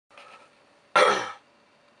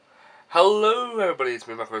Hello everybody, it's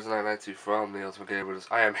me Macros992 from the Ultimate Gamers.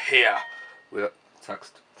 I am here with a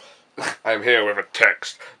text. I am here with a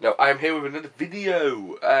text. No, I am here with another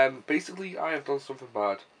video. Basically I have done something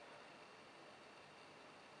bad.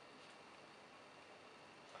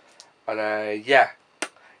 And yeah,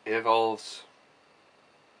 it involves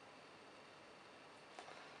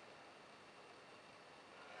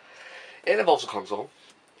a console.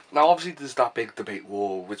 Now obviously there's that big debate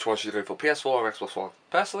war, which one should you go for, PS4 or Xbox One?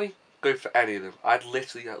 Personally, go for any of them. I'd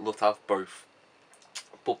literally love to have both.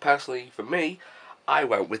 But personally, for me, I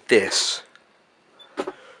went with this.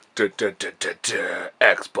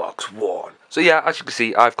 Xbox One. So yeah, as you can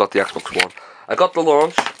see, I've got the Xbox One. I got the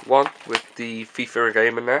launch one with the FIFA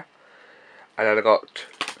game in there. And then I got...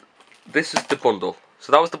 This is the bundle.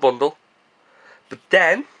 So that was the bundle. But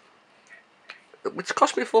then... Which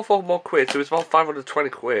cost me 4 more quid, so it's about 520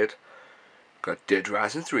 quid. Got Dead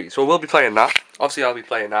Rising 3. So we'll be playing that. Obviously I'll be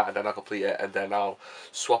playing that and then I'll complete it. And then I'll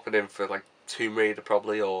swap it in for like Tomb Raider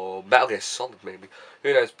probably, or Metal Gear Solid maybe.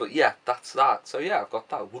 Who knows, but yeah, that's that. So yeah, I've got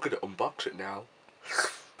that. We're going to unbox it now.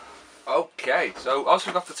 Okay, so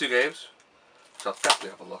obviously we've got the two games, which I'll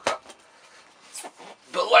definitely have a look at.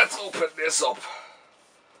 But let's open this up.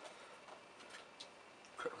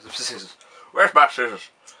 Scissors. Where's my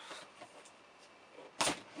scissors?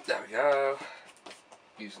 There we go.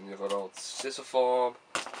 Using the good old scissor form.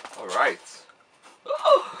 Alright.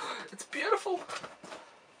 Oh, it's beautiful.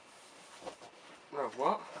 No,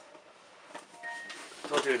 what?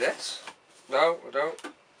 Do I do this? No, I don't.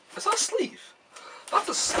 Is that a sleeve? That's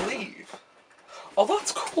a sleeve. Oh,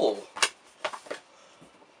 that's cool.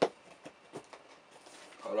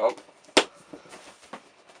 Hold on.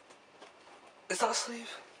 Is that a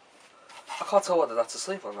sleeve? I can't tell whether that's a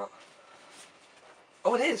sleeve or not.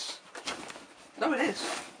 Oh, it is. No, it is.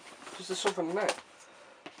 Because there's something in there.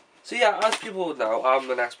 So yeah, as people would know, I'm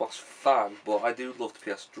an Xbox fan, but I do love the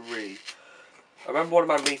PS3. I remember one of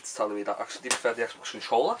my mates telling me that actually they preferred the Xbox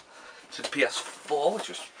controller to the PS4, which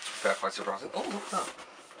was quite surprising. Oh, look at that.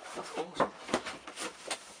 That's awesome.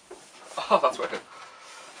 Oh, that's wicked.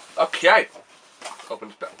 Okay. Open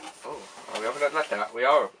this bit. Oh, are we opening it like that? We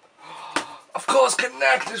are. Of course,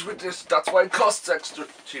 Kinect is with this. That's why it costs extra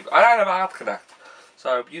cheap. I never had Kinect.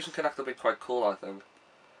 So, using Kinect will be quite cool, I think.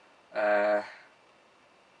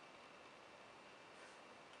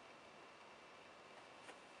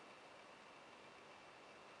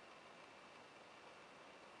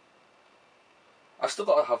 I've still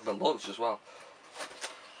got to have my lunch as well.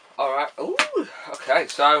 Alright, ooh, okay,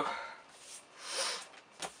 so...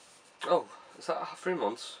 Oh, is that 3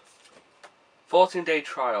 months? 14-day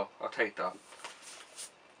trial, I'll take that.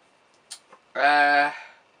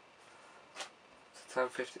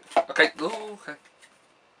 10.50. Okay, ooh, okay.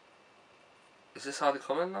 Is this how they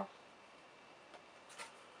come in now?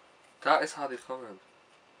 That is how they come in.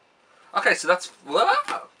 Okay, so that's...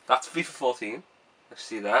 Wow! That's FIFA 14. Let's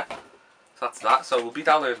see there. So that's that. So we'll be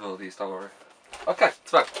downloading all of these, don't worry. Okay, it's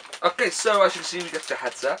fine. Okay, so as you can see, we get the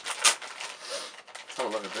headset. Let's have a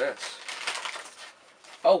look at this.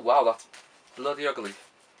 Oh wow, that's bloody ugly.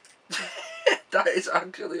 That is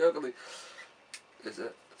actually ugly. Is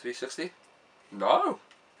it 360? No.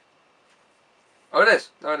 Oh, it is.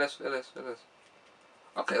 No, it is. It is. It is.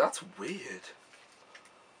 Okay, that's weird.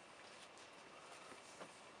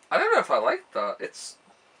 I don't know if I like that. It's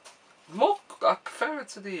more. I prefer it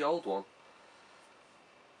to the old one.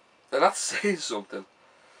 And that says something.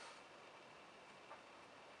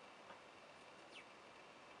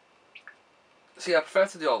 See, I prefer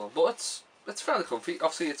it to the old one, but it's fairly comfy.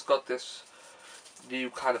 Obviously, it's got this new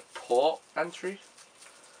kind of port entry.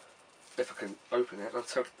 If I can open it, let me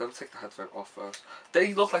take the headphone off first.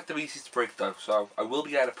 They look like they're easy to break though, so I will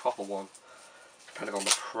be getting a proper one, depending on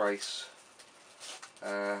the price.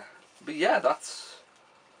 But yeah, that's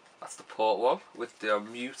the port one with the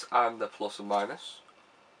mute and the plus and minus.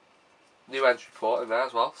 New entry port in there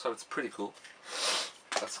as well, so it's pretty cool.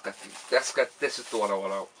 Let's get this is the one I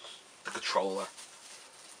want out. The controller.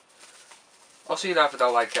 Obviously, you know, if I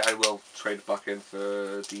don't like it, I will trade it back in for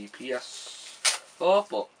the PS4,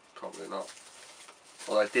 but probably not.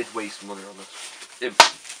 Well, I did waste money on this. In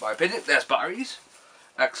my opinion, there's batteries.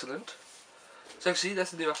 Excellent. So, see,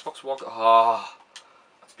 there's the new Xbox One. Ah,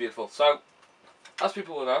 that's beautiful. So, as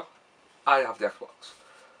people will know, I have the Xbox.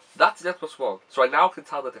 That's the Xbox One. So I now can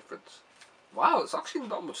tell the difference. Wow, it's actually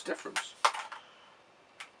not much difference.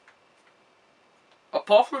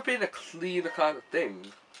 Apart from it being a cleaner kind of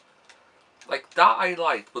thing, like that I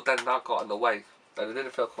liked, but then that got in the way, and it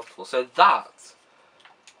didn't feel comfortable. So that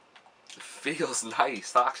feels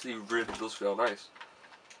nice. That actually really does feel nice.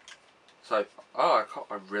 So, oh,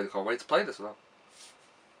 I really can't wait to play this now.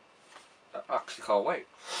 I actually can't wait.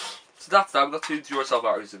 So that's that. I've got 2 Duracell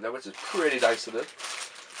batteries in there, which is pretty nice of them.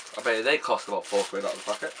 I bet they cost about £4 out of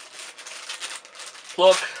the packet.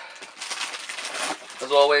 Plug,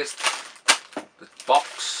 as always, the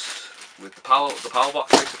box with the power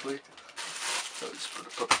box basically. So just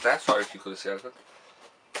put it there. Sorry if you couldn't see anything.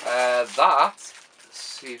 That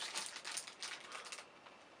seems.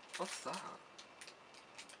 What's that?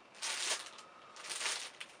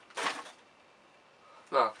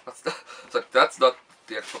 No, that's not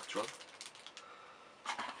the Xbox One.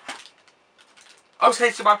 Oh, it's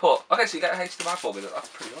HDMI port. Okay, so you get a HDMI port with it. That's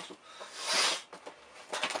pretty awesome.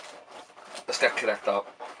 Let's get Kinect out.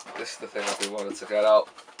 This is the thing I've been wanting to get out.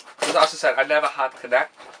 Because as I said, I never had Kinect.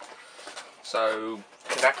 So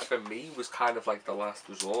Kinect for me was kind of like the last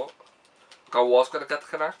resort. I was going to get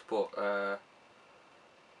the Kinect, but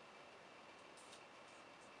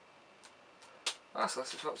so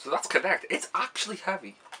that's Kinect. It's actually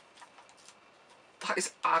heavy. That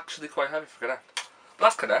is actually quite heavy for Kinect. But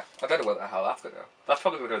that's Kinect. I don't know where the hell that's going to go. That's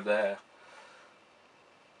probably going to go there.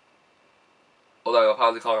 Although I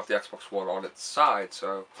apparently can't have the Xbox One on its side,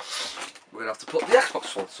 so we're going to have to put the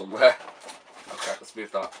Xbox One somewhere. Okay, let's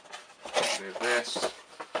move that. Let's move this.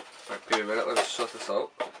 Right, give me a minute, let me sort this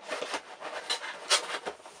out.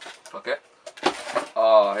 Okay.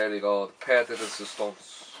 Oh, here we go. The pair de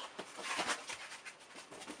resistance.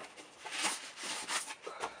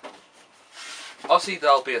 Obviously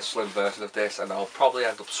there'll be a slim version of this and I'll probably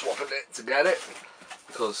end up swapping it to get it.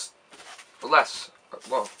 Because, unless,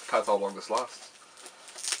 well, depends how long this lasts.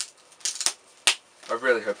 I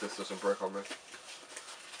really hope this doesn't break on me.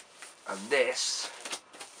 And this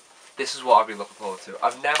is what I've been looking forward to.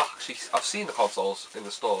 I've seen the consoles in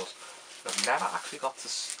the stores. I've never actually got to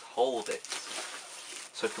hold it.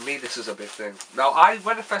 So for me this is a big thing. Now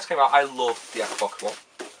when it first came out I loved the Xbox One.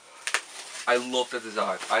 I love the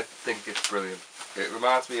design. I think it's brilliant. It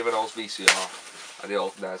reminds me of an old VCR and the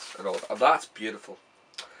old NES and all, and that's beautiful.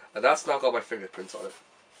 And that's now got my fingerprint on it.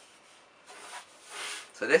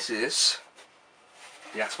 So this is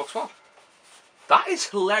the Xbox One. That is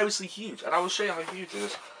hilariously huge, and I will show you how huge it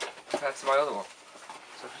is compared to my other one.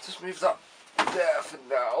 So if we just move that there for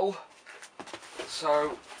now.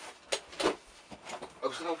 So I'm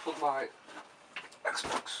just going to put my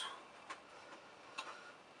Xbox.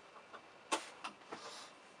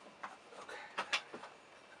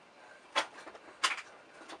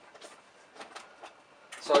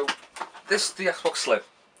 So this is the Xbox Slim.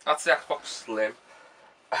 That's the Xbox Slim.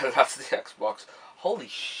 And that's the Xbox. Holy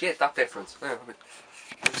shit, that difference. Yeah, let me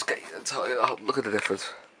just get you and tell you. Oh, look at the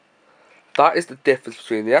difference. That is the difference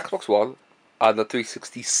between the Xbox One and the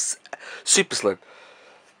 360 Super Slim.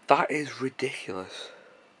 That is ridiculous.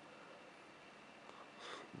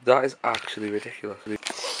 That is actually ridiculous.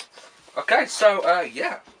 Okay, so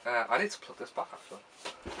yeah, I need to plug this back actually.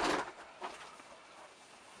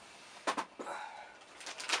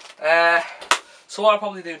 So what I'll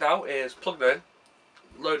probably do now is plug it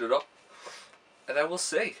in, load it up, and then we'll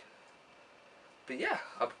see. But yeah,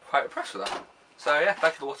 I'm quite impressed with that. So yeah,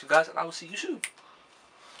 thank you for watching guys, and I will see you soon.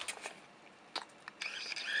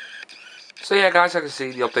 So yeah guys, I can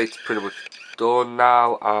see the update's pretty much done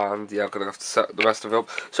now, and yeah, I'm going to have to set the rest of it up.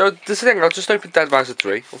 So this thing, I just opened Dead Rising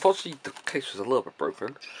 3. Unfortunately the case was a little bit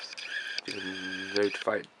broken. You can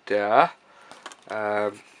notify it there.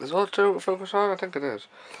 Is auto focus on? I think it is.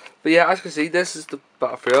 But yeah, as you can see, this is the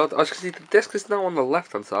Battlefield. As you can see, the disc is now on the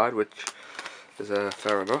left hand side, which is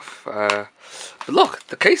fair enough. But look,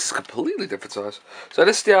 the case is completely different size. So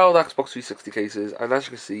this is the old Xbox 360 cases, and as you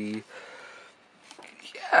can see,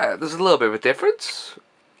 yeah, there's a little bit of a difference.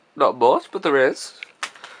 Not much, but there is.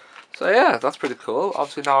 So yeah, that's pretty cool.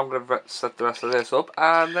 Obviously now I'm going to set the rest of this up,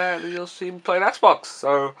 and then you'll see me playing Xbox.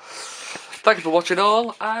 So thank you for watching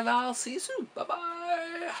all, and I'll see you soon. Bye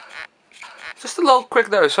bye. Just a little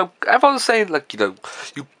quick note. So everyone's saying, like, you know,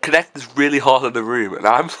 you connect this really hard in the room, and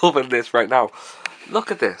I'm loving this right now.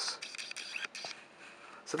 Look at this.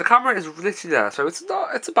 So the camera is literally there. So it's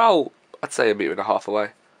not. It's about, I'd say, 1.5 meters away.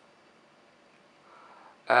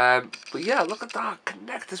 But yeah, look at that.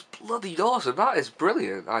 Connect is bloody awesome. That is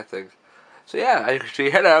brilliant, I think. So yeah, you can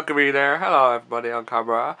see, hello, Karina. Hello, everybody on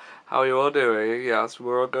camera. How are you all doing? Yes,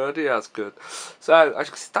 we're all good. Yes, good. So as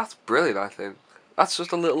you can see, that's brilliant, I think. That's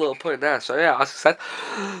just a little point there. So yeah, as I said,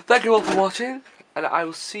 thank you all for watching, and I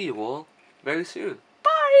will see you all very soon.